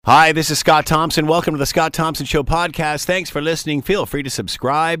Hi, this is Scott Thompson. Welcome to the Scott Thompson Show podcast. Thanks for listening. Feel free to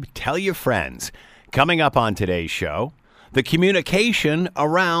subscribe. Tell your friends. Coming up on today's show, the communication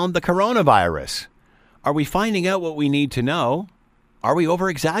around the coronavirus. Are we finding out what we need to know? Are we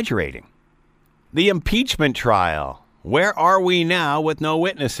over-exaggerating? The impeachment trial. Where are we now with no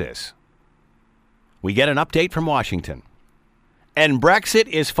witnesses? We get an update from Washington. And Brexit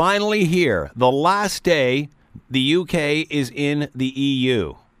is finally here. The last day the UK is in the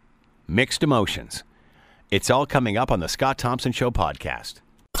EU. Mixed emotions. It's all coming up on the Scott Thompson Show podcast.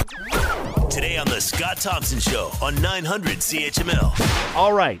 Today on the Scott Thompson Show on 900 CHML.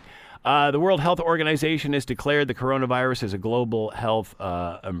 All right. The World Health Organization has declared the coronavirus as a global health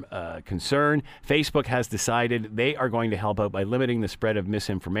concern. Facebook has decided they are going to help out by limiting the spread of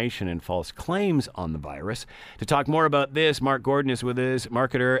misinformation and false claims on the virus. To talk more about this, Mark Gordon is with us,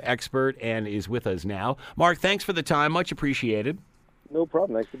 marketer, expert, and is with us now. Mark, thanks for the time. Much appreciated. No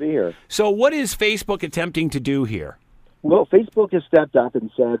problem. Nice to be here. So what is Facebook attempting to do here? Well, Facebook has stepped up and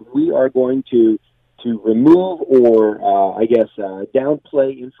said we are going to remove or,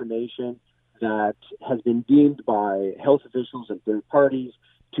 downplay information that has been deemed by health officials and third parties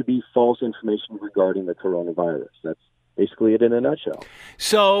to be false information regarding the coronavirus. That's basically it in a nutshell.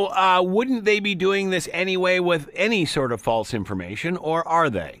 So wouldn't they be doing this anyway with any sort of false information, or are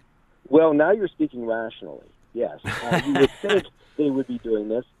they? Well, now you're speaking rationally, yes. You would think they would be doing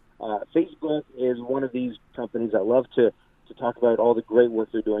this. Facebook is one of these companies that love to talk about all the great work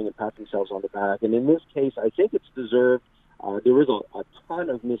they're doing and pat themselves on the back. And in this case, I think it's deserved. There is a ton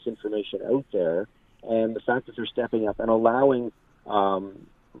of misinformation out there, and the fact that they're stepping up and allowing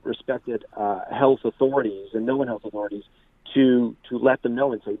respected health authorities and known health authorities to let them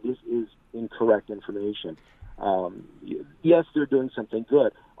know and say this is incorrect information. Yes, they're doing something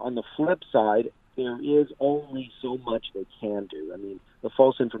good. On the flip side, there is only so much they can do. I mean, the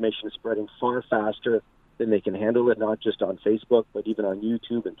false information is spreading far faster than they can handle it, not just on Facebook, but even on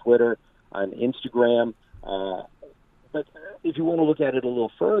YouTube and Twitter, on Instagram. But if you want to look at it a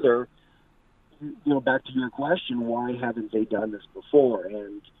little further, back to your question, why haven't they done this before?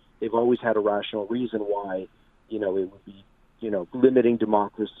 And they've always had a rational reason why, it would be, limiting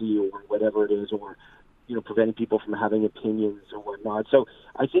democracy or whatever it is, or preventing people from having opinions or whatnot. So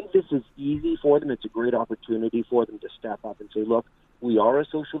I think this is easy for them. It's a great opportunity for them to step up and say, look, we are a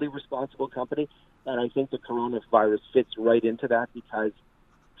socially responsible company. And I think the coronavirus fits right into that because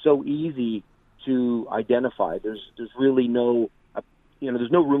it's so easy to identify. There's really no,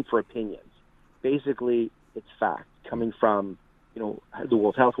 there's no room for opinions. Basically, it's fact coming from, the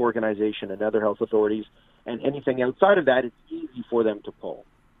World Health Organization and other health authorities. And anything outside of that, it's easy for them to pull.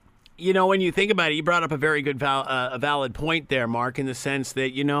 When you think about it, you brought up a very good, a valid point there, Mark, in the sense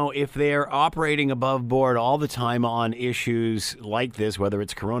that, if they're operating above board all the time on issues like this, whether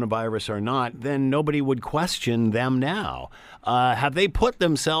it's coronavirus or not, then nobody would question them now. Have they put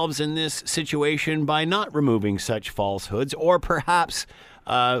themselves in this situation by not removing such falsehoods or perhaps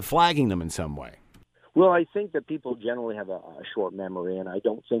flagging them in some way? Well, I think that people generally have a short memory, and I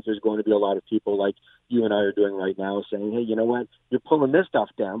don't think there's going to be a lot of people like you and I are doing right now saying, hey, you know what, you're pulling this stuff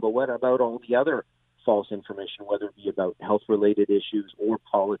down, but what about all the other false information, whether it be about health-related issues or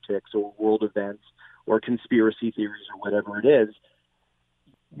politics or world events or conspiracy theories or whatever it is?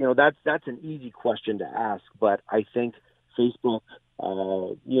 That's an easy question to ask, but I think Facebook,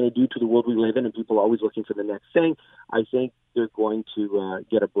 due to the world we live in and people always looking for the next thing, I think they're going to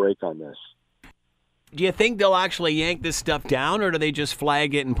get a break on this. Do you think they'll actually yank this stuff down, or do they just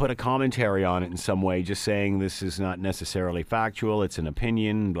flag it and put a commentary on it in some way, just saying this is not necessarily factual, it's an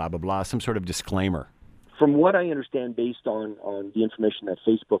opinion, blah, blah, blah, some sort of disclaimer? From what I understand, based on the information that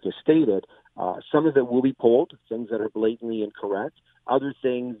Facebook has stated, some of it will be pulled, things that are blatantly incorrect. Other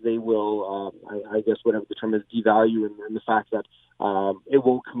things they will, I guess whatever the term is, devalue in the fact that it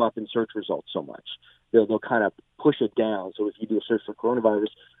won't come up in search results so much. They'll kind of push it down. So if you do a search for coronavirus,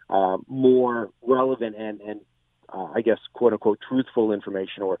 more relevant and I guess, quote unquote, truthful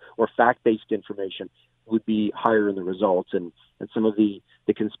information or fact-based information would be higher in the results. And some of the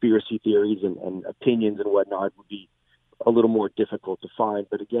conspiracy theories and opinions and whatnot would be a little more difficult to find.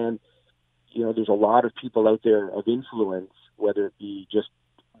 But again, there's a lot of people out there of influence, whether it be just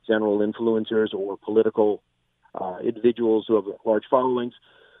general influencers or political individuals who have large followings,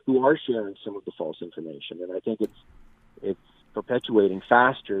 who are sharing some of the false information. And I think it's perpetuating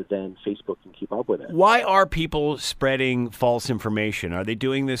faster than Facebook can keep up with it. Why are people spreading false information? Are they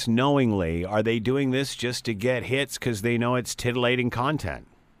doing this knowingly? Are they doing this just to get hits because they know it's titillating content?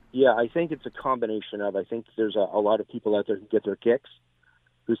 Yeah, I think it's a combination of, I think there's a lot of people out there who get their kicks,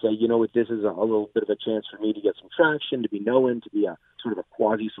 who say, you know what, this is a little bit of a chance for me to get some traction, to be known, to be a sort of a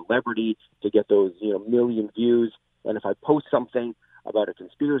quasi-celebrity, to get those, million views. And if I post something about a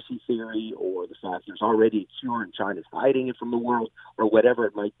conspiracy theory or the fact there's already a cure and China's hiding it from the world or whatever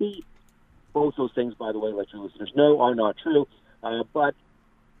it might be, both those things, by the way, let your listeners know, are not true, but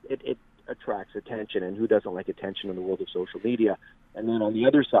it attracts attention, and who doesn't like attention in the world of social media? And then on the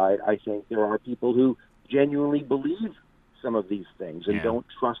other side, I think there are people who genuinely believe some of these things and don't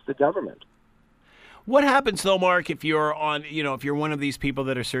trust the government. What happens though, Mark, if you're on, if you're one of these people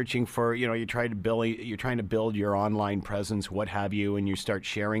that are searching for, you're trying to build your online presence, what have you, and you start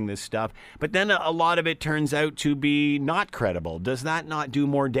sharing this stuff, but then a lot of it turns out to be not credible. Does that not do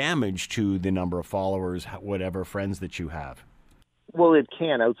more damage to the number of followers, whatever friends that you have? Well, it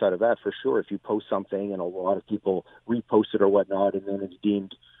can outside of that, for sure. If you post something and a lot of people repost it or whatnot, and then it's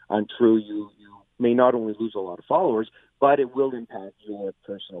deemed untrue, you may not only lose a lot of followers, but it will impact your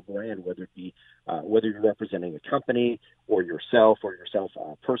personal brand, whether it be whether you're representing a company or yourself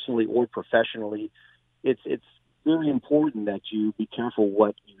personally or professionally. It's very important that you be careful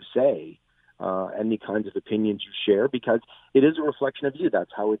what you say and the kinds of opinions you share, because it is a reflection of you.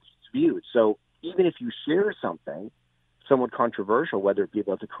 That's how it's viewed. So even if you share something somewhat controversial, whether it be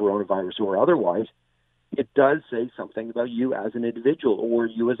about the coronavirus or otherwise, it does say something about you as an individual or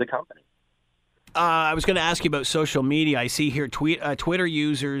you as a company. I was going to ask you about social media. I see here Twitter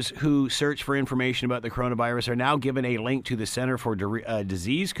users who search for information about the coronavirus are now given a link to the Center for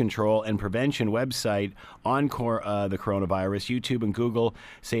Disease Control and Prevention website on the coronavirus. YouTube and Google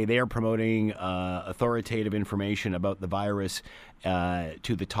say they are promoting authoritative information about the virus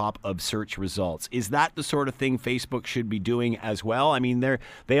to the top of search results. Is that the sort of thing Facebook should be doing as well? I mean,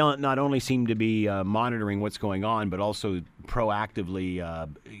 they not only seem to be monitoring what's going on, but also proactively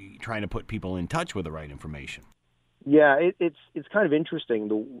trying to put people in touch with the right information. Yeah, it's kind of interesting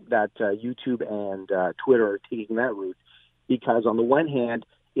that YouTube and Twitter are taking that route, because on the one hand,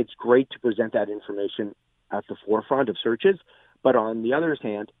 it's great to present that information at the forefront of searches, but on the other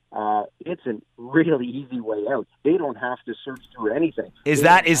hand, it's a really easy way out. They don't have to search through anything. Is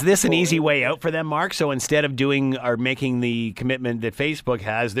this an easy way out for them, Mark? So instead of doing or making the commitment that Facebook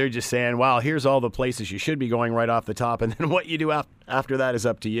has, they're just saying, "Wow, here's all the places you should be going right off the top, and then what you do after that is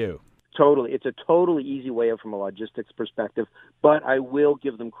up to you." Totally. It's a totally easy way out from a logistics perspective, but I will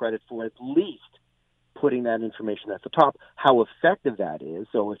give them credit for at least putting that information at the top. How effective that is.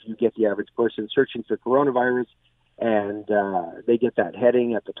 So if you get the average person searching for coronavirus and they get that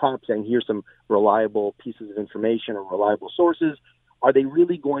heading at the top saying, here's some reliable pieces of information or reliable sources, are they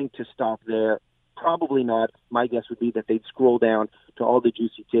really going to stop there? Probably not. My guess would be that they'd scroll down to all the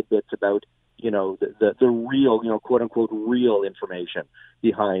juicy tidbits about, the real, quote unquote, real information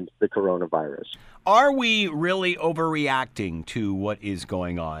behind the coronavirus. Are we really overreacting to what is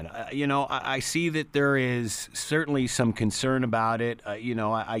going on? I see that there is certainly some concern about it.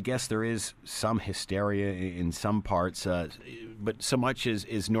 I guess there is some hysteria in some parts, but so much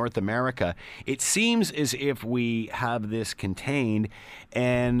is North America. It seems as if we have this contained,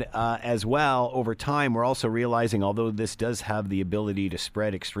 and as well, over time, we're also realizing, although this does have the ability to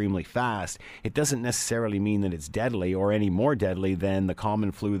spread extremely fast, it doesn't necessarily mean that it's deadly or any more deadly than the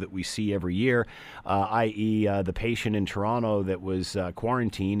common flu that we see every year. I.e., the patient in Toronto that was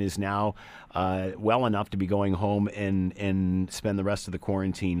quarantined is now well enough to be going home and spend the rest of the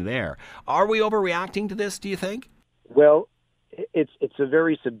quarantine there. Are we overreacting to this, do you think? Well, it's a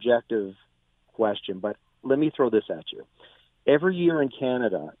very subjective question, but let me throw this at you. Every year in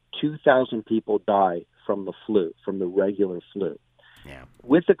Canada, 2,000 people die from the flu, from the regular flu. Yeah.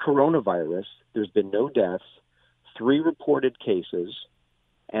 With the coronavirus, there's been no deaths, 3 reported cases,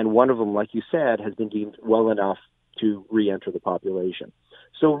 and one of them, like you said, has been deemed well enough to re-enter the population.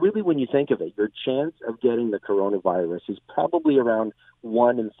 So really, when you think of it, your chance of getting the coronavirus is probably around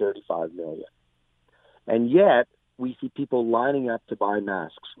 1 in 35 million. And yet, we see people lining up to buy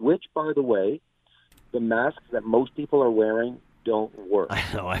masks, which, by the way, the masks that most people are wearing don't work. I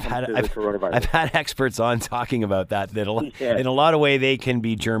know. I've had experts on talking about that in a lot of ways they can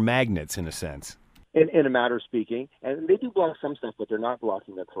be germ magnets in a sense. In a matter of speaking, and they do block some stuff, but they're not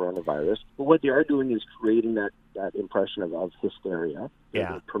blocking the coronavirus. But what they are doing is creating that impression of hysteria.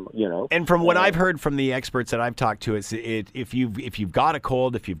 Yeah. And from what I've heard from the experts that I've talked to, if you've got a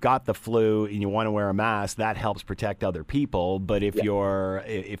cold, if you've got the flu, and you want to wear a mask, that helps protect other people. But if you're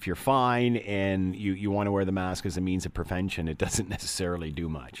fine and you want to wear the mask as a means of prevention, it doesn't necessarily do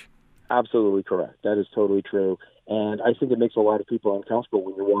much. Absolutely correct. That is totally true. And I think it makes a lot of people uncomfortable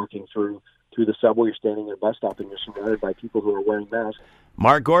when you're walking through the subway, you're standing at a bus stop, and you're surrounded by people who are wearing masks.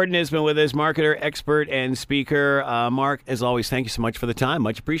 Mark Gordon has been with us, marketer, expert, and speaker. Mark, as always, thank you so much for the time.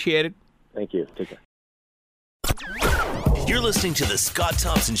 Much appreciated. Thank you. Take care. You're listening to the Scott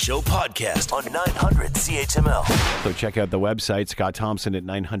Thompson Show podcast on 900 CHML. So check out the website, Scott Thompson at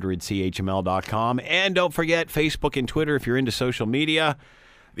 900CHML.com. And don't forget Facebook and Twitter if you're into social media.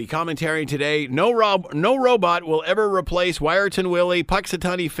 The commentary today, no robot will ever replace Wiarton Willie,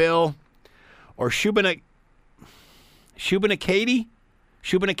 Puxatawny Phil, or Shubenacadie?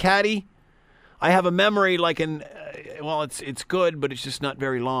 I have a memory like it's good, but it's just not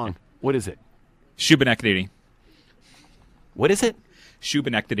very long. What is it? Shubenacadie. What is it?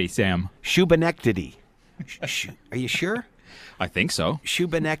 Shubenacadie, Sam. Shubenacadie. Are you sure? I think so.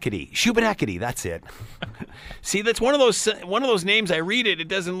 Shubenacadie, that's it. See, that's one of those names. I read it, it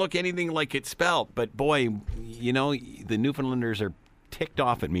doesn't look anything like it's spelled. But boy, the Newfoundlanders are ticked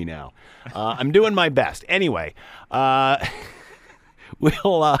off at me now. I'm doing my best. Anyway,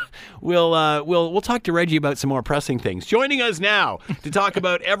 we'll talk to Reggie about some more pressing things. Joining us now to talk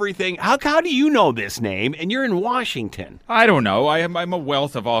about everything. How do you know this name? And you're in Washington. I don't know. I'm a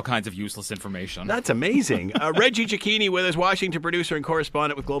wealth of all kinds of useless information. That's amazing. Reggie Cecchini with us, Washington producer and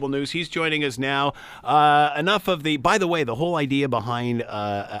correspondent with Global News. He's joining us now. Enough of by the way, the whole idea behind,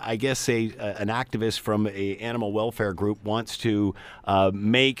 I guess, an activist from an animal welfare group wants to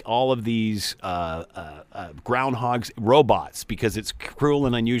make all of these groundhogs robots because it's cruel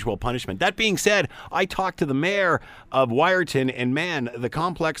and unusual punishment. That being said, I talked to the mayor of Wiarton, and man, the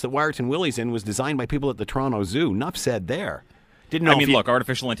complex that Wiarton Willie's in was designed by people at the Toronto Zoo. Enough said there. Didn't know. Look,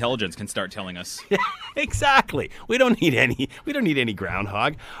 artificial intelligence can start telling us. Exactly. We don't need any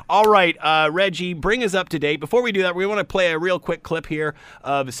groundhog. All right, Reggie, bring us up to date. Before we do that, we want to play a real quick clip here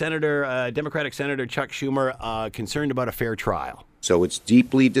of Democratic Senator Chuck Schumer concerned about a fair trial. So it's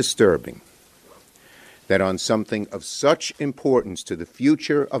deeply disturbing that on something of such importance to the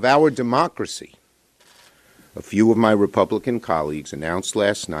future of our democracy, a few of my Republican colleagues announced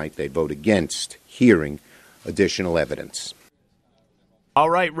last night they vote against hearing additional evidence. All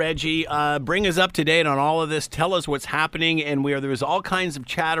right, Reggie, bring us up to date on all of this. Tell us what's happening, and there was all kinds of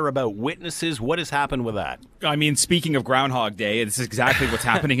chatter about witnesses. What has happened with that? Speaking of Groundhog Day, this is exactly what's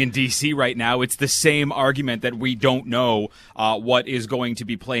happening in D.C. right now. It's the same argument that we don't know what is going to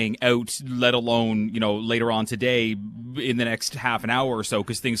be playing out, let alone, later on today in the next half an hour or so,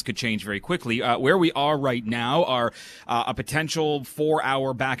 because things could change very quickly. Where we are right now are a potential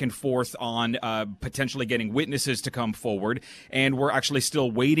 4-hour back and forth on potentially getting witnesses to come forward, and we're actually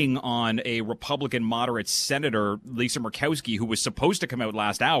still waiting on a Republican moderate senator, Lisa Murkowski, who was supposed to come out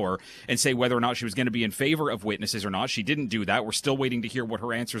last hour and say whether or not she was going to be in favor of witnesses or not. She didn't do that. We're still waiting to hear what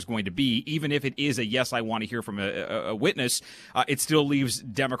her answer is going to be. Even if it is a yes, I want to hear from a witness, it still leaves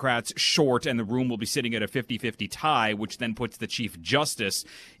Democrats short, and the room will be sitting at a 50-50 tie, which then puts the Chief Justice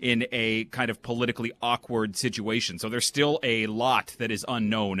in a kind of politically awkward situation. So there's still a lot that is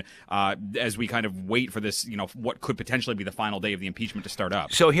unknown as we kind of wait for this, what could potentially be the final day of the impeachment to start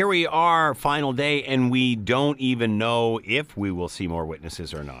up. So here we are, final day, and we don't even know if we will see more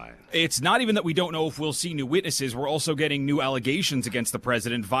witnesses or not. It's not even that we don't know if we'll see new witnesses. We're also getting new allegations against the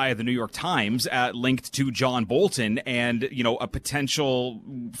president via the New York Times linked to John Bolton and, a potential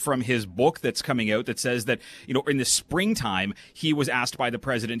from his book that's coming out that says that, in the springtime, he was asked by the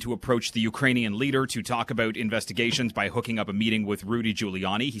president to approach the Ukrainian leader to talk about investigations by hooking up a meeting with Rudy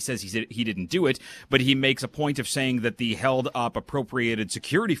Giuliani. He says he didn't do it, but he makes a point of saying that the held up appropriated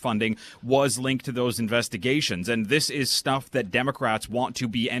security funding was linked to those investigations. And this is stuff that Democrats want to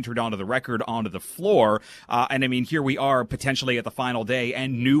be entered onto the record, onto the floor. Here we are potentially at the final day,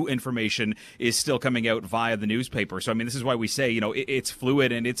 and new information is still coming out via the newspaper. So, this is why we say, it's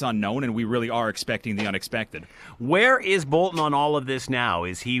fluid and it's unknown, and we really are expecting the unexpected. Where is Bolton on all of this now?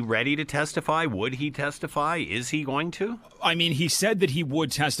 Is he ready to testify? Would he testify? Is he going to? He said that he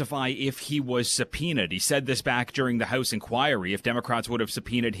would testify if he was subpoenaed. He said this back during the House inquiry. If Democrats would have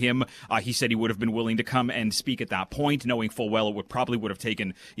subpoenaed him, he said he would have been willing to come and speak at that point, knowing full well it would have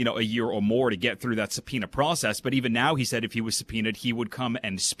taken, a year or more to get through that subpoena process. But even now, he said if he was subpoenaed, he would come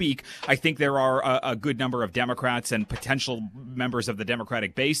and speak. I think there are a good number of Democrats and potential members of the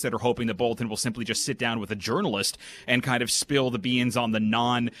Democratic base that are hoping that Bolton will simply just sit down with a journalist and kind of spill the beans on the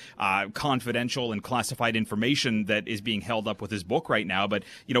non-confidential and classified information that is being held up with his book right now. But,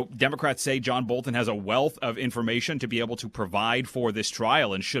 Democrats say John Bolton has a wealth of information to be able to provide for this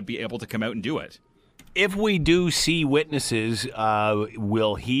trial and should be able to come out and do it. If we do see witnesses,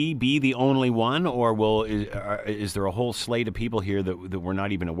 will he be the only one, or is there a whole slate of people here that we're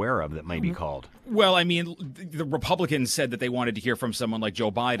not even aware of that might be called? Well, I mean, the Republicans said that they wanted to hear from someone like Joe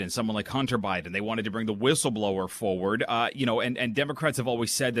Biden, someone like Hunter Biden. They wanted to bring the whistleblower forward, and Democrats have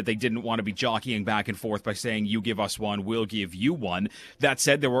always said that they didn't want to be jockeying back and forth by saying, you give us one, we'll give you one. That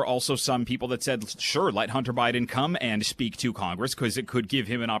said, there were also some people that said, sure, let Hunter Biden come and speak to Congress because it could give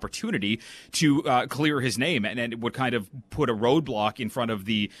him an opportunity to clear his name, and it would kind of put a roadblock in front of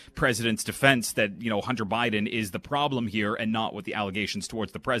the president's defense that, Hunter Biden is the problem here and not what the allegations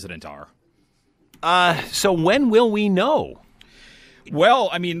towards the president are. So when will we know? Well,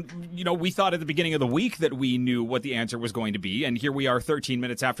 I mean, we thought at the beginning of the week that we knew what the answer was going to be, and here we are 13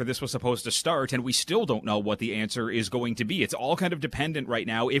 minutes after this was supposed to start, and we still don't know what the answer is going to be. It's all kind of dependent right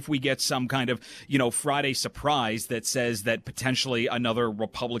now if we get some kind of, Friday surprise that says that potentially another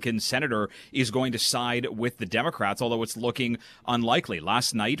Republican senator is going to side with the Democrats, although it's looking unlikely.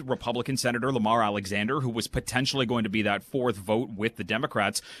 Last night, Republican Senator Lamar Alexander, who was potentially going to be that fourth vote with the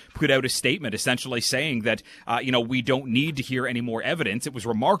Democrats, put out a statement essentially saying that, we don't need to hear any more evidence. It was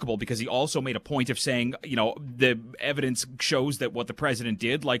remarkable because he also made a point of saying, the evidence shows that what the president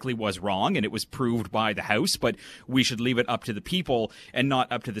did likely was wrong and it was proved by the House, but we should leave it up to the people and not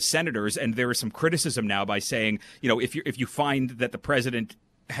up to the senators. And there is some criticism now by saying, if you find that the president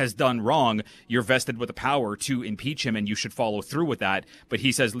has done wrong, you're vested with the power to impeach him and you should follow through with that. But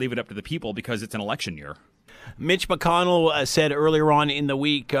he says leave it up to the people because it's an election year. Mitch McConnell said earlier on in the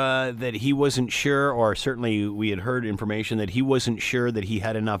week that he wasn't sure, or certainly we had heard information that he wasn't sure that he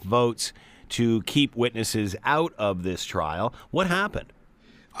had enough votes to keep witnesses out of this trial. What happened?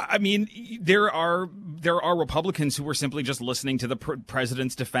 I mean, there are Republicans who were simply just listening to the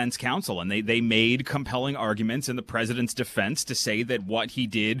president's defense counsel, and they made compelling arguments in the president's defense to say that what he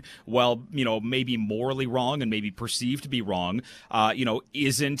did, well, maybe morally wrong and maybe perceived to be wrong,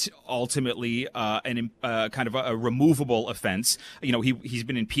 isn't ultimately kind of a removable offense. He's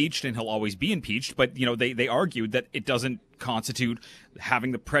been impeached and he'll always be impeached, but they argued that it doesn't constitute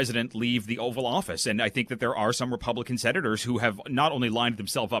having the president leave the Oval Office. And I think that there are some Republican senators who have not only lined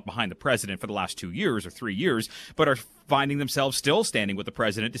themselves up behind the president for the last 2 years or 3 years, but are finding themselves still standing with the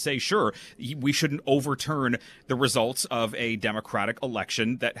president to say, sure, we shouldn't overturn the results of a Democratic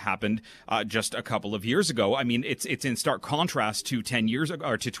election that happened just a couple of years ago. I mean, it's in stark contrast to 10 years ago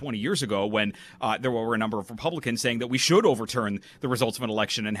or to 20 years ago when there were a number of Republicans saying that we should overturn the results of an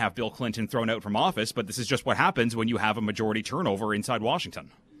election and have Bill Clinton thrown out from office. But this is just what happens when you have a majority turnover inside Washington.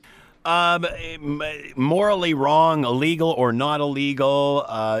 Morally wrong, illegal or not illegal,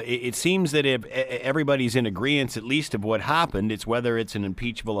 it seems that if everybody's in agreement at least of what happened, it's whether it's an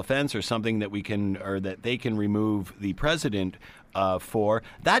impeachable offense or something that that they can remove the president for.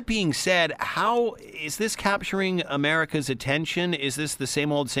 That being said, how is this capturing America's attention? Is this the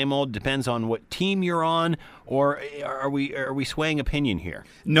same old, depends on what team you're on, or are we swaying opinion here?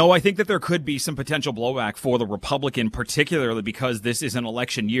 No, I think that there could be some potential blowback for the Republican, particularly because this is an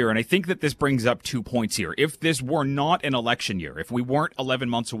election year. And I think that this brings up 2 points here. If this were not an election year, if we weren't 11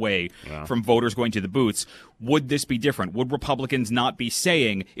 months away from voters going to the booths, would this be different? Would Republicans not be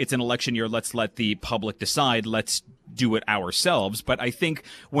saying it's an election year, let's let the public decide, let's do it ourselves? But I think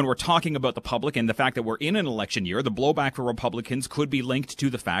when we're talking about the public and the fact that we're in an election year, the blowback for Republicans could be linked to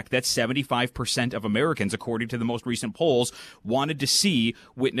the fact that 75% of Americans, according to the most recent polls, wanted to see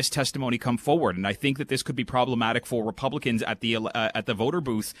witness testimony come forward. And I think that this could be problematic for Republicans at the voter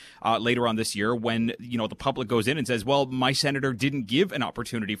booth later on this year when, the public goes in and says, well, my senator didn't give an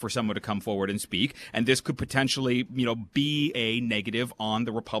opportunity for someone to come forward and speak. And this could potentially, be a negative on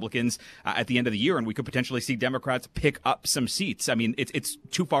the Republicans at the end of the year. And we could potentially see Democrats pick up some seats. I mean, it's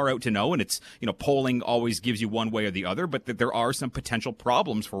too far out to know, and it's, polling always gives you one way or the other, but that there are some potential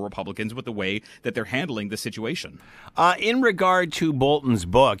problems for Republicans with the way that they're handling the situation. In regard to Bolton's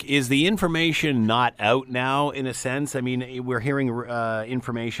book, is the information not out now in a sense? I mean, we're hearing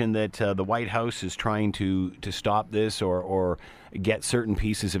information that the White House is trying to stop this or get certain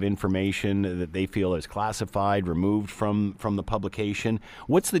pieces of information that they feel is classified, removed from the publication.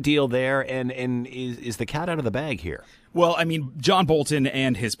 What's the deal there, and is the cat out of the bag here? Well, I mean, John Bolton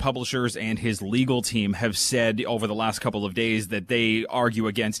and his publishers and his legal team have said over the last couple of days that they argue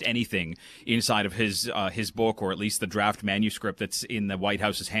against anything inside of his book, or at least the draft manuscript that's in the White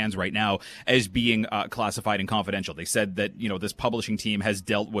House's hands right now, as being classified and confidential. They said that, this publishing team has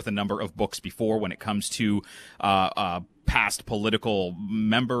dealt with a number of books before when it comes to past political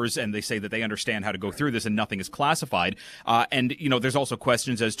members, and they say that they understand how to go through this and nothing is classified. And, there's also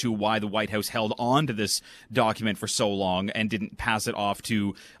questions as to why the White House held on to this document for so long and didn't pass it off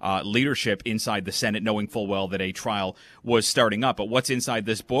to leadership inside the Senate, knowing full well that a trial was starting up. But what's inside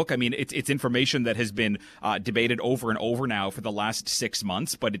this book? I mean, it's information that has been debated over and over now for the last 6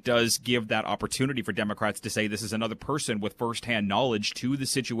 months, but it does give that opportunity for Democrats to say this is another person with firsthand knowledge to the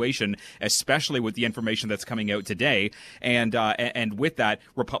situation, especially with the information that's coming out today. And with that,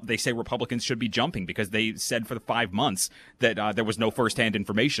 they say Republicans should be jumping because they said for the 5 months that there was no firsthand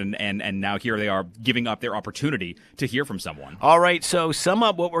information, and now here they are giving up their opportunity to hear from someone. All right, so sum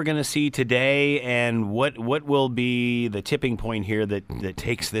up what we're going to see today and what will be the tipping point here that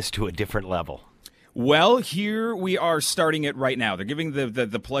takes this to a different level. Well, here we are starting it right now. They're giving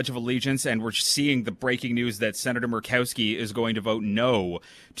the Pledge of Allegiance, and we're seeing the breaking news that Senator Murkowski is going to vote no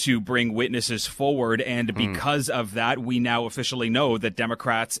to bring witnesses forward. And because of that, we now officially know that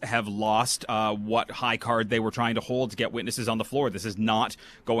Democrats have lost what high card they were trying to hold to get witnesses on the floor. This is not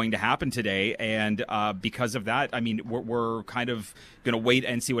going to happen today. And because of that, I mean, we're kind of going to wait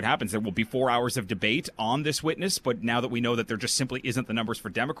and see what happens. There will be 4 hours of debate on this witness, but now that we know that there just simply isn't the numbers for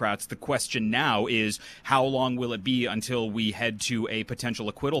Democrats, the question now is how long will it be until we head to a potential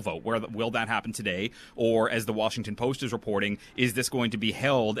acquittal vote? Will that happen today? Or, as the Washington Post is reporting, is this going to be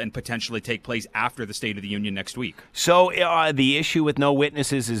held and potentially take place after the State of the Union next week? So the issue with no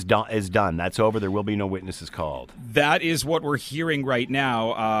witnesses is done. That's over. There will be no witnesses called. That is what we're hearing right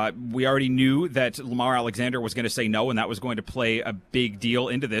now. We already knew that Lamar Alexander was going to say no, and that was going to play a big deal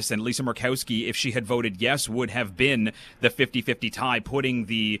into this. And Lisa Murkowski, if she had voted yes, would have been the 50-50 tie, putting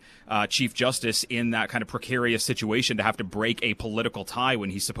the Chief Justice in that kind of precarious situation to have to break a political tie when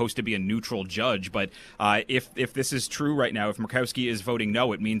he's supposed to be a neutral judge. But if this is true right now, if Murkowski is voting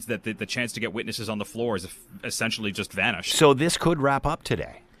no, it means that the chance to get witnesses on the floor is essentially just vanished. So this could wrap up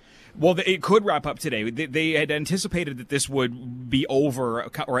today. Well, it could wrap up today. They had anticipated that this would be over,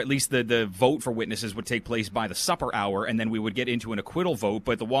 or at least the vote for witnesses would take place by the supper hour, and then we would get into an acquittal vote.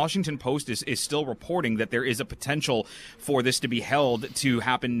 But the Washington Post is still reporting that there is a potential for this to be held to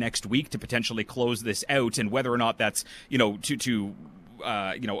happen next week to potentially close this out, and whether or not that's, to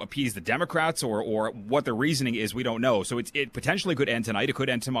appease the Democrats or what the reasoning is, we don't know. So it potentially could end tonight, it could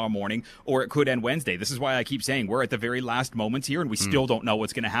end tomorrow morning, or it could end Wednesday. This is why I keep saying we're at the very last moments here, and we still don't know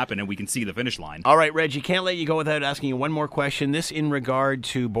what's going to happen, and we can see the finish line. All right, Reggie, can't let you go without asking you one more question. This in regard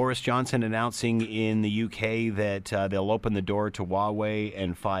to Boris Johnson announcing in the UK that they'll open the door to Huawei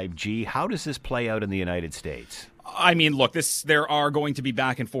and 5G. How does this play out in the United States? I mean, look, there are going to be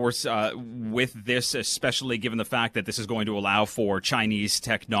back and forth with this, especially given the fact that this is going to allow for Chinese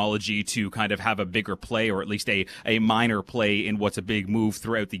technology to kind of have a bigger play, or at least a minor play in what's a big move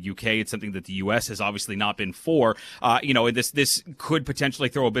throughout the UK. It's something that the US has obviously not been for. This could potentially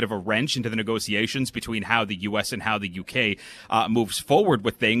throw a bit of a wrench into the negotiations between how the US and how the UK moves forward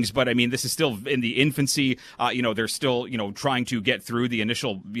with things. But I mean, this is still in the infancy. They're still, trying to get through the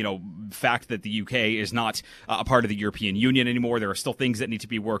initial, fact that the UK is not a part of the European Union anymore. There are still things that need to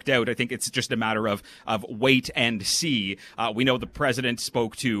be worked out. I think it's just a matter of wait and see. We know the president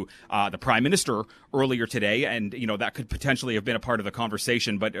spoke to the prime minister earlier today, and that could potentially have been a part of the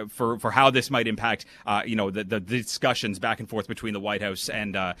conversation. But for how this might impact, the discussions back and forth between the White House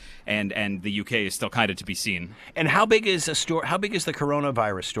and the UK is still kind of to be seen. And how big is the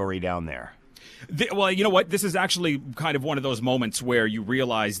coronavirus story down there? Well, you know what? This is actually kind of one of those moments where you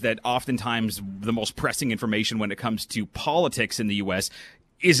realize that oftentimes the most pressing information when it comes to politics in the U.S.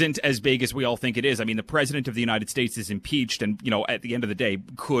 isn't as big as we all think it is. I mean, the president of the United States is impeached and, at the end of the day,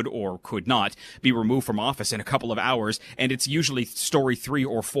 could or could not be removed from office in a couple of hours. And it's usually story 3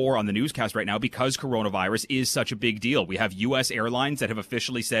 or 4 on the newscast right now because coronavirus is such a big deal. We have U.S. airlines that have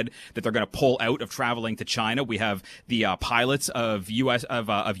officially said that they're going to pull out of traveling to China. We have the pilots of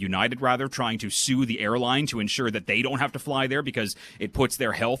United, trying to sue the airline to ensure that they don't have to fly there because it puts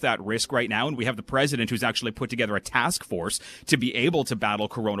their health at risk right now. And we have the president who's actually put together a task force to be able to battle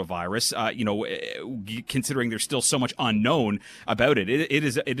coronavirus, considering there's still so much unknown about it. It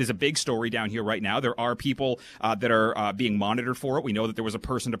is a big story down here right now. There are people that are being monitored for it. We know that there was a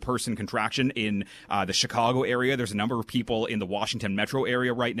person-to-person contraction in the Chicago area. There's a number of people in the Washington metro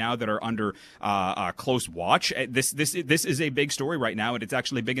area right now that are under close watch. This is a big story right now, and it's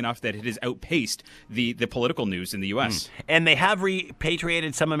actually big enough that it has outpaced the political news in the U.S. And they have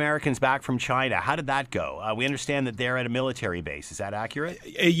repatriated some Americans back from China. How did that go? We understand that they're at a military base. Is that accurate?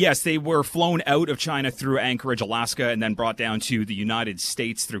 Yes, they were flown out of China through Anchorage, Alaska, and then brought down to the United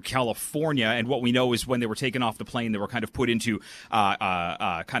States through California. And what we know is when they were taken off the plane, they were kind of put into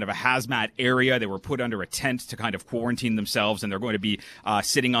kind of a hazmat area. They were put under a tent to kind of quarantine themselves, and they're going to be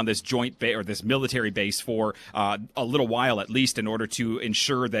sitting on this or this military base for a little while at least, in order to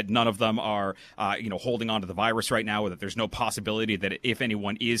ensure that none of them are holding on to the virus right now, or that there's no possibility that if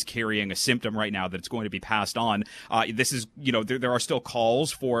anyone is carrying a symptom right now, that it's going to be passed on. This is, there are still calls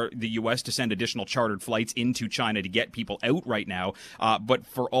for the U.S. to send additional chartered flights into China to get people out right now. But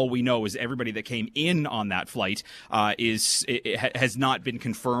for all we know is everybody that came in on that flight has not been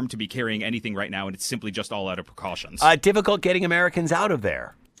confirmed to be carrying anything right now, and it's simply just all out of precautions. Difficult getting Americans out of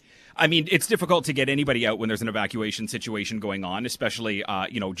there. I mean, it's difficult to get anybody out when there's an evacuation situation going on, especially,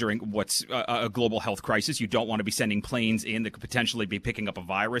 during what's a global health crisis. You don't want to be sending planes in that could potentially be picking up a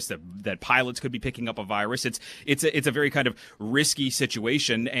virus, that pilots could be picking up a virus. It's a very kind of risky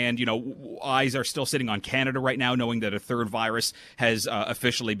situation. And, eyes are still sitting on Canada right now, knowing that a third virus has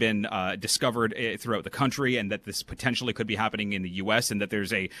officially been discovered throughout the country, and that this potentially could be happening in the U.S., and that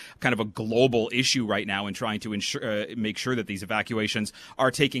there's a kind of a global issue right now in trying to make sure that these evacuations are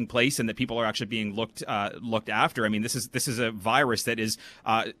taking place and that people are actually being looked after. I mean, this is a virus that is,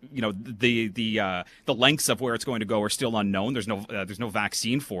 the lengths of where it's going to go are still unknown. There's no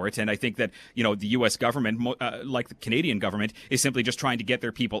vaccine for it, and I think that the U.S. government, like the Canadian government, is simply just trying to get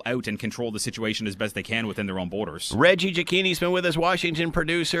their people out and control the situation as best they can within their own borders. Reggie Giacchini's been with us, Washington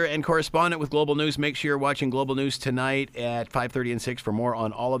producer and correspondent with Global News. Make sure you're watching Global News tonight at 5:30 and 6 for more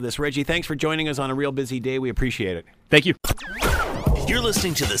on all of this. Reggie, thanks for joining us on a real busy day. We appreciate it. Thank you. You're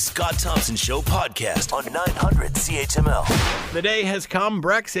listening to the Scott Thompson Show podcast on 900 CHML. The day has come.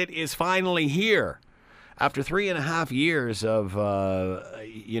 Brexit is finally here. After 3.5 years of,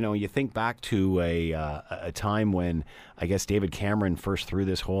 you think back to a time when I guess David Cameron first threw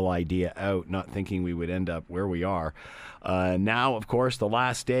this whole idea out, not thinking we would end up where we are. Now, of course, the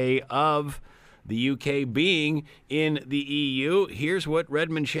last day of the UK being in the EU. Here's what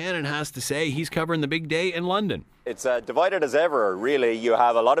Redmond Shannon has to say. He's covering the big day in London. It's divided as ever, really. You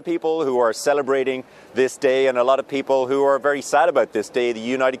have a lot of people who are celebrating this day and a lot of people who are very sad about this day. The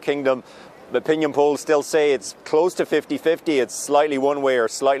United Kingdom, opinion polls still say it's close to 50-50. It's slightly one way or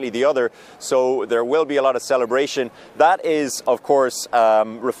slightly the other. So there will be a lot of celebration. That is, of course,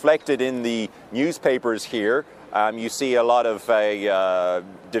 reflected in the newspapers here. You see a lot of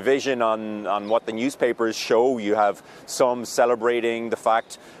division on what the newspapers show. You have some celebrating the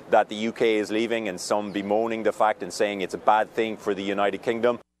fact that the UK is leaving and some bemoaning the fact and saying it's a bad thing for the United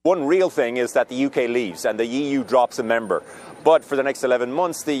Kingdom. One real thing is that the UK leaves and the EU drops a member. But for the next 11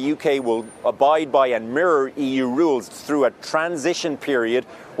 months, the UK will abide by and mirror EU rules through a transition period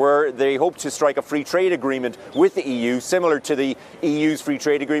where they hope to strike a free trade agreement with the EU, similar to the EU's free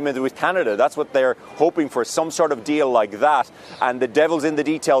trade agreement with Canada. That's what they're hoping for, some sort of deal like that. And the devil's in the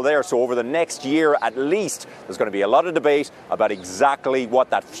detail there. So over the next year at least, there's going to be a lot of debate about exactly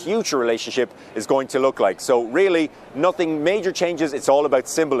what that future relationship is going to look like. So really, nothing major changes. It's all about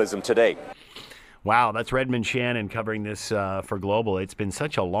symbolism today. Wow, that's Redmond Shannon covering this for Global. It's been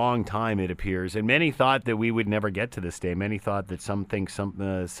such a long time, it appears, and many thought that we would never get to this day. Many thought that something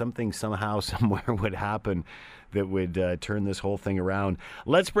somehow, somewhere would happen that would turn this whole thing around.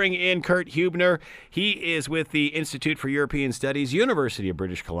 Let's bring in Kurt Hubner. He is with the Institute for European Studies, University of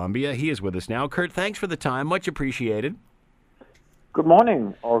British Columbia. He is with us now. Kurt, thanks for the time. Much appreciated. Good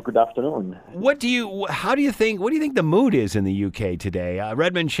morning or good afternoon. What do you think the mood is in the UK today?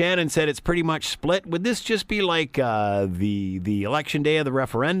 Redmond Shannon said it's pretty much split. Would this just be like the election day of the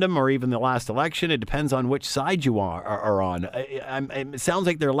referendum or even the last election? It depends on which side you are on. It sounds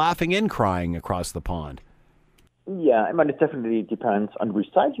like they're laughing and crying across the pond. Yeah, I mean, it definitely depends on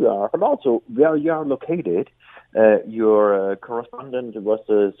which side you are, but also where you are located. Your correspondent was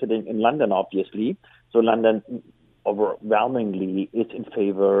sitting in London, obviously. So London overwhelmingly is in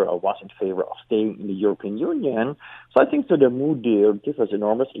favor or was in favor of staying in the European Union. So I think the mood there differs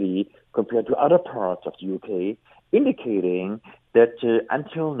enormously compared to other parts of the UK, indicating that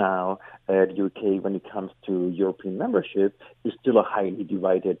until now, the UK, when it comes to European membership, is still a highly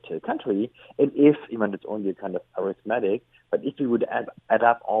divided country. And if, even it's only a kind of arithmetic, but if we would add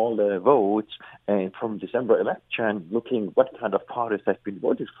up all the votes from December election, looking what kind of parties have been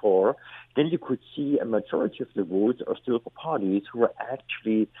voted for, then you could see a majority of the votes are still for parties who are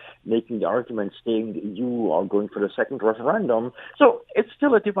actually making the argument staying in the EU or going for the second referendum. So it's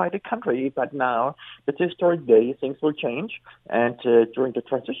still a divided country, but now it's a historic day. Things will change. And during the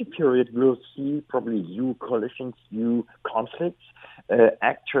transition period, we'll see probably new coalitions, new conflicts.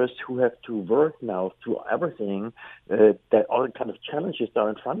 actors who have to work now through everything, that all the kind of challenges are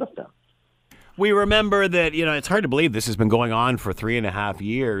in front of them. We remember that, it's hard to believe this has been going on for 3.5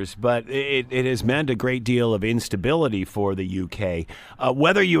 years, but it has meant a great deal of instability for the UK.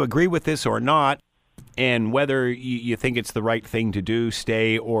 Whether you agree with this or not, and whether you think it's the right thing to do,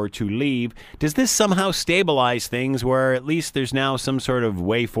 stay or to leave, does this somehow stabilize things where at least there's now some sort of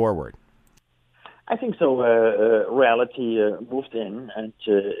way forward? I think so. Reality moved in, and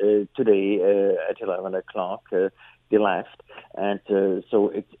today at 11 o'clock, they left. And so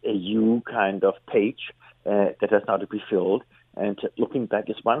it's a new kind of page that has now to be filled. And looking back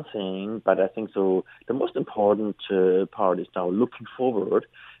is one thing, but I think so the most important part is now looking forward.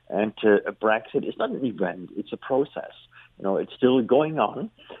 And Brexit is not an event, it's a process. It's still going on,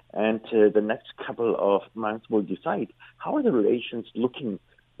 and the next couple of months will decide how are the relations looking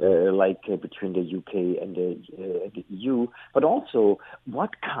between the UK and the EU, but also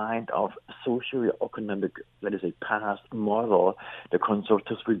what kind of socio-economic, let us say, past model the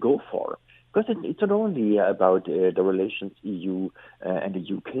Conservatives will go for. Because it's not only about the relations EU and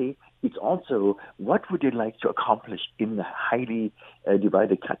the UK, it's also what would they like to accomplish in a highly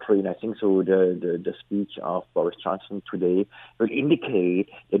divided country. And I think so the speech of Boris Johnson today will indicate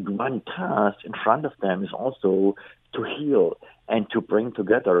that one task in front of them is also to heal and to bring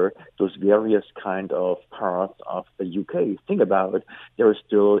together those various kind of parts of the UK. Think about it. There are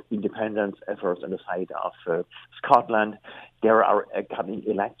still independence efforts on the side of Scotland. There are coming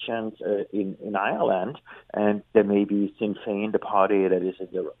elections in Ireland, and there may be Sinn Féin, the party that is in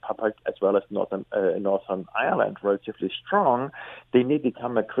the Republic, as well as Northern Ireland, relatively strong. They may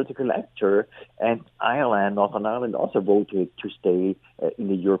become a critical actor, and Northern Ireland also voted to stay in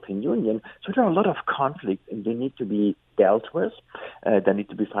the European Union. So there are a lot of conflicts, and they need to be dealt with. There need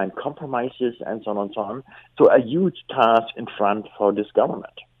to be find compromises, and so on and so on. So a huge task in front for this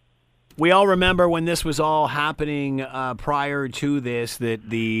government. We all remember when this was all happening prior to this, that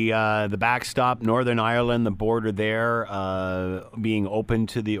the backstop, Northern Ireland, the border there being open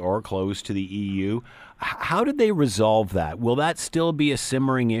to or closed to the EU. How did they resolve that? Will that still be a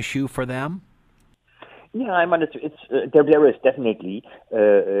simmering issue for them? Yeah, I mean, there is definitely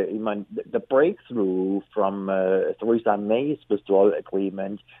the breakthrough from Theresa May's withdrawal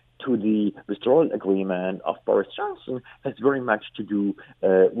agreement to the withdrawal agreement of Boris Johnson has very much to do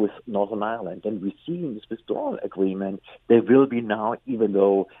with Northern Ireland. And we see in this withdrawal agreement, there will be now, even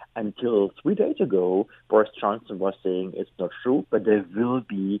though until 3 days ago, Boris Johnson was saying it's not true, but there will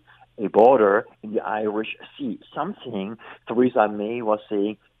be a border in the Irish Sea. Something Theresa May was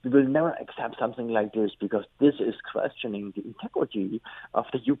saying, we will never accept something like this because this is questioning the integrity of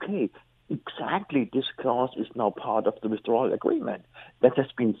the UK. Exactly this clause is now part of the withdrawal agreement. That has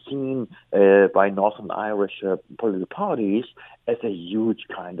been seen by Northern Irish political parties as a huge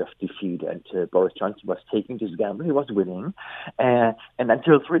kind of defeat. And Boris Johnson was taking this gamble. He was winning. And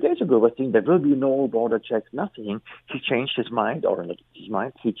until 3 days ago, was saying there will be no border checks, nothing. He changed his mind, or not his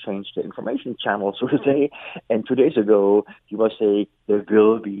mind, he changed the information channel, so to say. And 2 days ago, he was saying there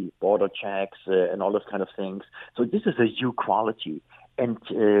will be border checks and all those kind of things. So this is a new quality. And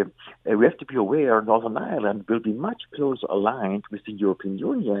we have to be aware Northern Ireland will be much closer aligned with the European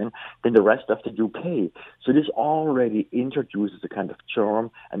Union than the rest of the UK. So this already introduces a kind of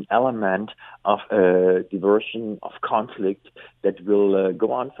charm, an element of diversion, of conflict that will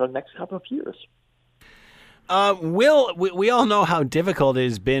go on for the next couple of years. Will, we all know how difficult it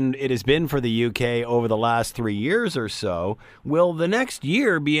has been for the UK over the last 3 years or so. Will the next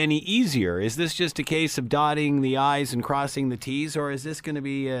year be any easier? Is this just a case of dotting the I's and crossing the T's, or is this going to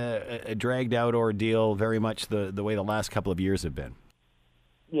be a dragged out ordeal very much the way the last couple of years have been?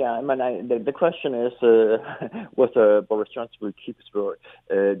 Yeah, I mean, the question is, was Boris Johnson will keep his word?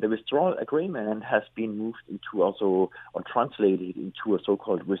 The withdrawal agreement has been moved into also, or translated into a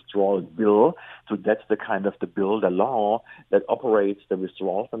so-called withdrawal bill. So that's the kind of the bill, the law that operates the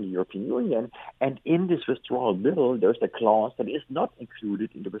withdrawal from the European Union. And in this withdrawal bill, there's a clause that is not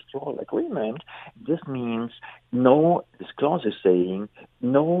included in the withdrawal agreement. This means this clause is saying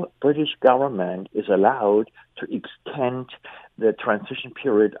no British government is allowed to extend the transition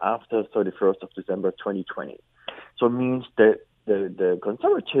period after 31st of December 2020. So it means that the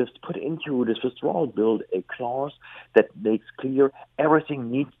Conservatives put into this withdrawal bill a clause that makes clear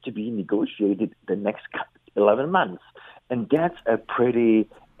everything needs to be negotiated the next 11 months. And that's a pretty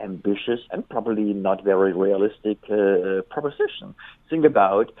ambitious and probably not very realistic proposition. Think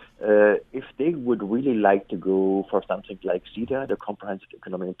about if they would really like to go for something like CETA, the Comprehensive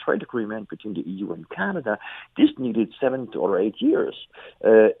Economic and Trade Agreement between the EU and Canada. This needed 7 or 8 years.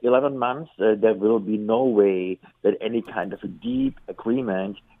 11 months, there will be no way that any kind of a deep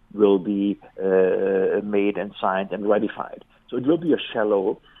agreement will be made and signed and ratified. So it will be a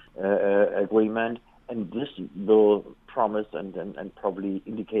shallow agreement, and this will promise and probably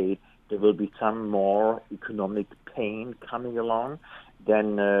indicate there will be some more economic pain coming along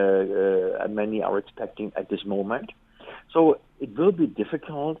than many are expecting at this moment. So it will be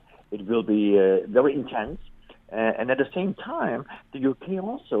difficult. It will be very intense. And at the same time, the UK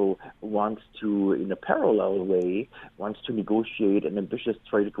also wants to, in a parallel way, wants to negotiate an ambitious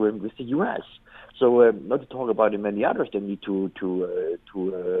trade agreement with the US. So not to talk about the many others they need to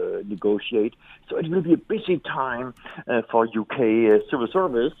negotiate. So it will be a busy time for UK civil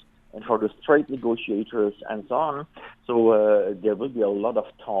service and for the trade negotiators and so on. So there will be a lot of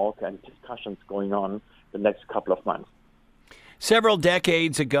talk and discussions going on the next couple of months. Several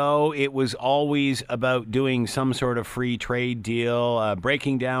decades ago, it was always about doing some sort of free trade deal,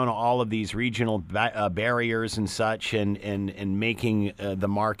 breaking down all of these regional barriers and such, and making the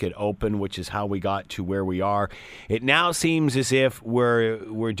market open, which is how we got to where we are. It now seems as if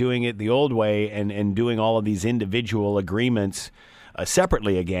we're doing it the old way and doing all of these individual agreements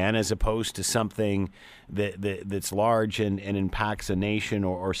separately again, as opposed to something that's large and impacts a nation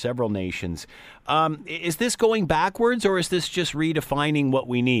or several nations. Is this going backwards, or is this just redefining what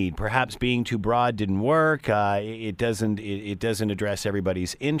we need? Perhaps being too broad didn't work. It doesn't address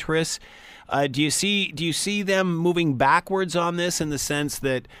everybody's interests. Do you see them moving backwards on this in the sense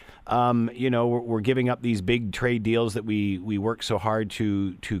that we're giving up these big trade deals that we worked so hard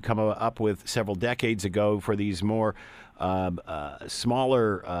to come up with several decades ago for these more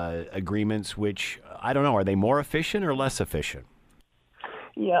smaller agreements, which, I don't know, are they more efficient or less efficient?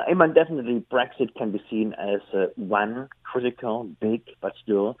 Yeah, I mean, definitely Brexit can be seen as one critical, big, but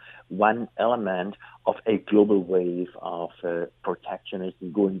still one element of a global wave of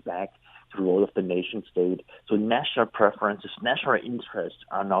protectionism going back to the role of the nation state. So national preferences, national interests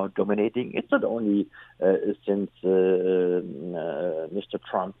are now dominating. It's not only since Mr.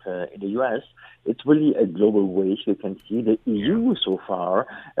 Trump in the U.S., it's really a global wave. You can see the EU so far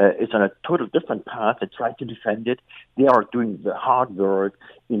is on a total different path. They try to defend it. They are doing the hard work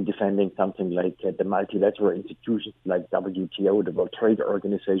in defending something like the multilateral institutions like WTO, the World Trade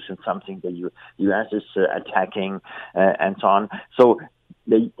Organization, something the U.S. is attacking, and so on. So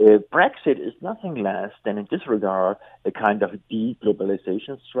the Brexit is nothing less than, in this regard, a kind of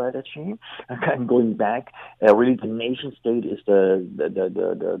deglobalization strategy. And going back, really the nation state is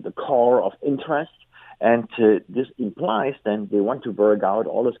the core of interest. And this implies then they want to work out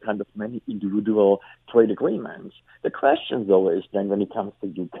all those kind of many individual trade agreements. The question, though, is then when it comes to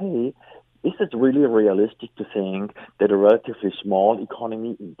UK, is it really realistic to think that a relatively small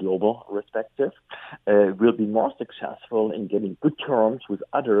economy in global perspective will be more successful in getting good terms with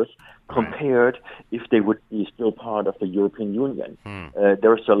others compared if they would be still part of the European Union?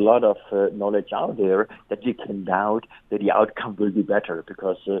 There's a lot of knowledge out there that you can doubt that the outcome will be better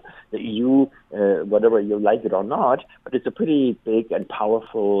because the EU, whether you like it or not, but it's a pretty big and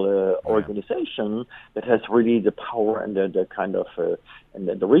powerful organization that has really the power and the kind of and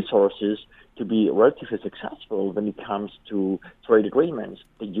the resources to be relatively successful when it comes to trade agreements.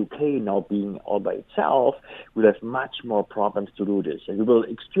 The UK now being all by itself will have much more problems to do this. And we will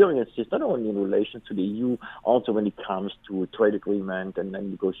experience this not only in relation to the EU, also when it comes to trade agreement and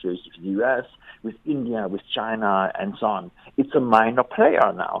then negotiations with the US, with India, with China, and so on. It's a minor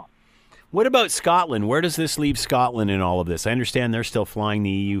player now. What about Scotland? Where does this leave Scotland in all of this? I understand they're still flying the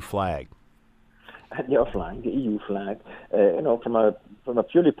EU flag. They are flying the EU flag. From a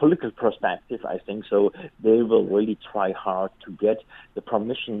purely political perspective, I think so. They will really try hard to get the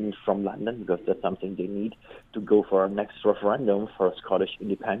permission from London, because that's something they need to go for our next referendum for Scottish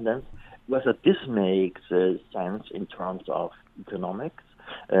independence. Whether this makes sense in terms of economics,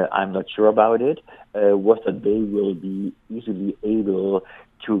 I'm not sure about it. Whether they will be easily able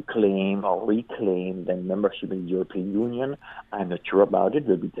to claim or reclaim their membership in the European Union, I'm not sure about it. It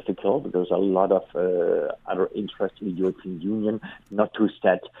will be difficult because there's a lot of other interest in the European Union not to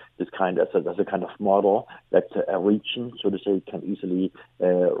set this kind of as a kind of model that a region, so to say, can easily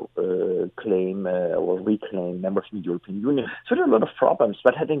claim or reclaim membership in the European Union. So there are a lot of problems.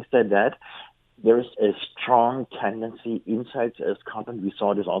 But having said that, there is a strong tendency inside Scotland. We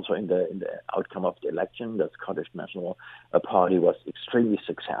saw this also in the outcome of the election. The Scottish National Party was extremely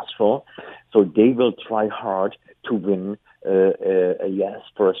successful. So they will try hard to win a yes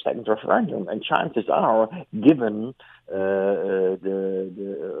for a second referendum. And chances are, given the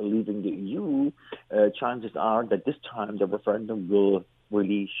leaving the EU, chances are that this time the referendum will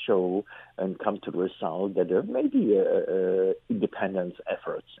really show and come to the result that there may be independence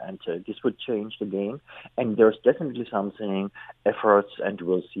efforts, and this would change the game. And there's definitely something efforts, and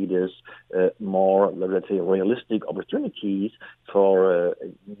we'll see this more, let's say, realistic opportunities for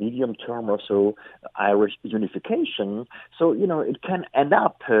medium term or so Irish unification. So, it can end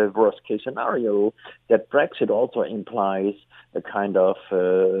up, worst case scenario, that Brexit also implies a kind of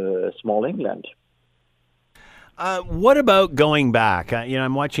small England. What about going back?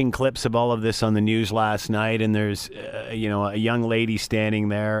 I'm watching clips of all of this on the news last night, and there's, a young lady standing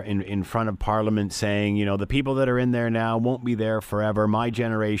there in front of Parliament saying, the people that are in there now won't be there forever. My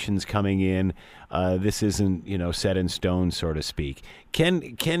generation's coming in. This isn't, set in stone, so to speak.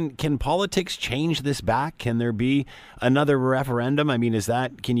 Can politics change this back? Can there be another referendum? I mean,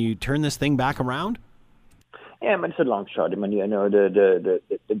 can you turn this thing back around? Yeah, it's a long shot. The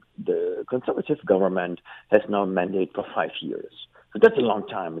Conservative government has now a mandate for 5 years. So that's a long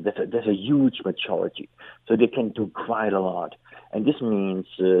time. That's a huge majority. So they can do quite a lot. And this means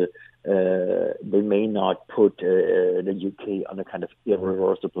they may not put the UK on a kind of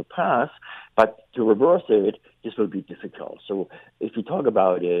irreversible path, but to reverse it, this will be difficult. So if we talk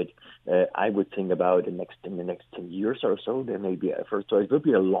about it, I would think about in the next 10 years or so, there may be effort. So it will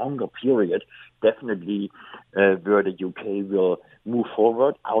be a longer period, definitely, where the UK will move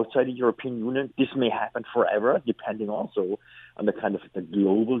forward outside the European Union. This may happen forever, depending also on the kind of the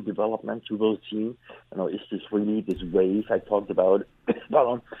global development you will see. Is this really this wave I talked about?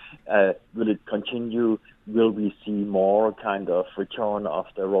 Will it continue? Will we see more kind of return of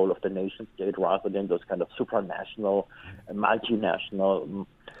the role of the nation state rather than those kind of supranational, multinational,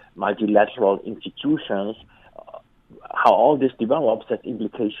 multilateral institutions? How all this develops has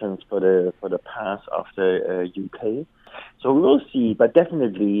implications for the path of the UK. So we will see, but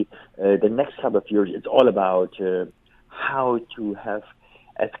definitely the next couple of years, it's all about how to have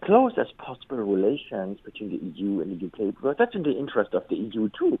as close as possible relations between the EU and the UK, because that's in the interest of the EU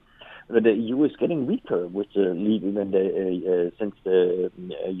too. The EU is getting weaker with leaving since the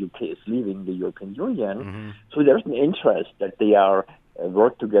UK is leaving the European Union. Mm-hmm. So there's an interest that they are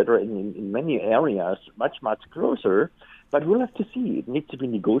work together in many areas, much closer. But we'll have to see. It needs to be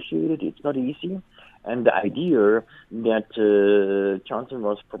negotiated. It's not easy. And the idea that Johnson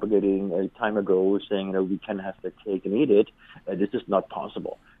was propagating a time ago, saying we can have the cake and eat it, this is not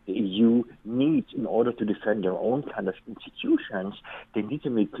possible. The EU needs, in order to defend their own kind of institutions, they need to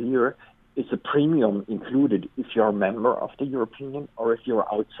make clear it's a premium included if you're a member of the European Union, or if you're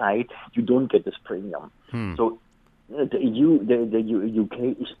outside, you don't get this premium. So the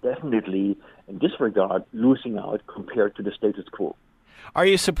UK is definitely, in this regard, losing out compared to the status quo. Are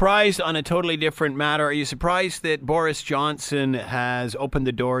you surprised, on a totally different matter, are you surprised that Boris Johnson has opened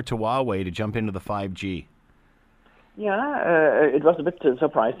the door to Huawei to jump into the 5G? Yeah, it was a bit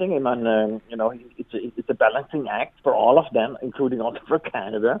surprising. It's a balancing act for all of them, including also for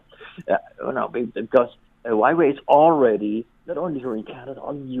Canada. Because Huawei is already, not only here in Canada,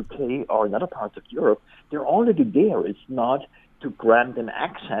 or in the UK, or in other parts of Europe, they're already there. It's not to grant them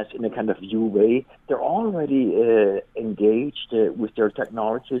access in a kind of new way. They're already engaged with their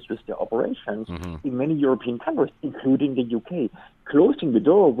technologies, with their operations in many European countries, including the UK. Closing the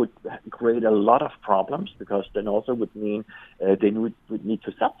door would create a lot of problems, because then also would mean they would need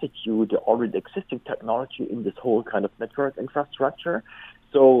to substitute the already existing technology in this whole kind of network infrastructure.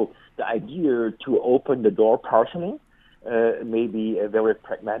 So the idea to open the door partially may be a very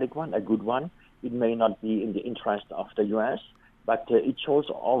pragmatic one, a good one. It may not be in the interest of the U.S., but it shows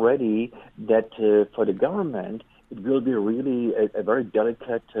already that for the government, it will be really a very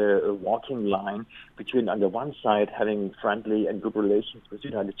delicate walking line between, on the one side, having friendly and good relations with the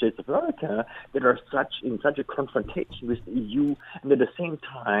United States of America that are in such a confrontation with the EU, and at the same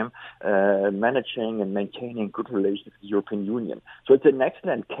time managing and maintaining good relations with the European Union. So it's an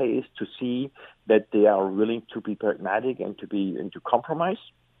excellent case to see that they are willing to be pragmatic and to compromise.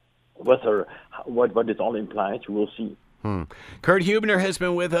 Whether what this all implies, we will see. Kurt Huebner has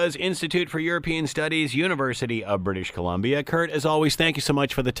been with us, Institute for European Studies, University of British Columbia. Kurt, as always, thank you so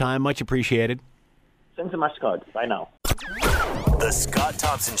much for the time. Much appreciated. Thanks so much, Scott. Bye now. The Scott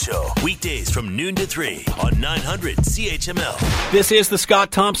Thompson Show, weekdays from noon to 3 on 900 CHML. This is the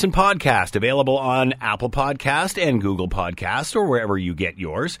Scott Thompson Podcast, available on Apple Podcast and Google Podcast, or wherever you get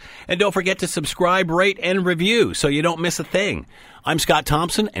yours. And don't forget to subscribe, rate, and review so you don't miss a thing. I'm Scott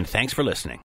Thompson, and thanks for listening.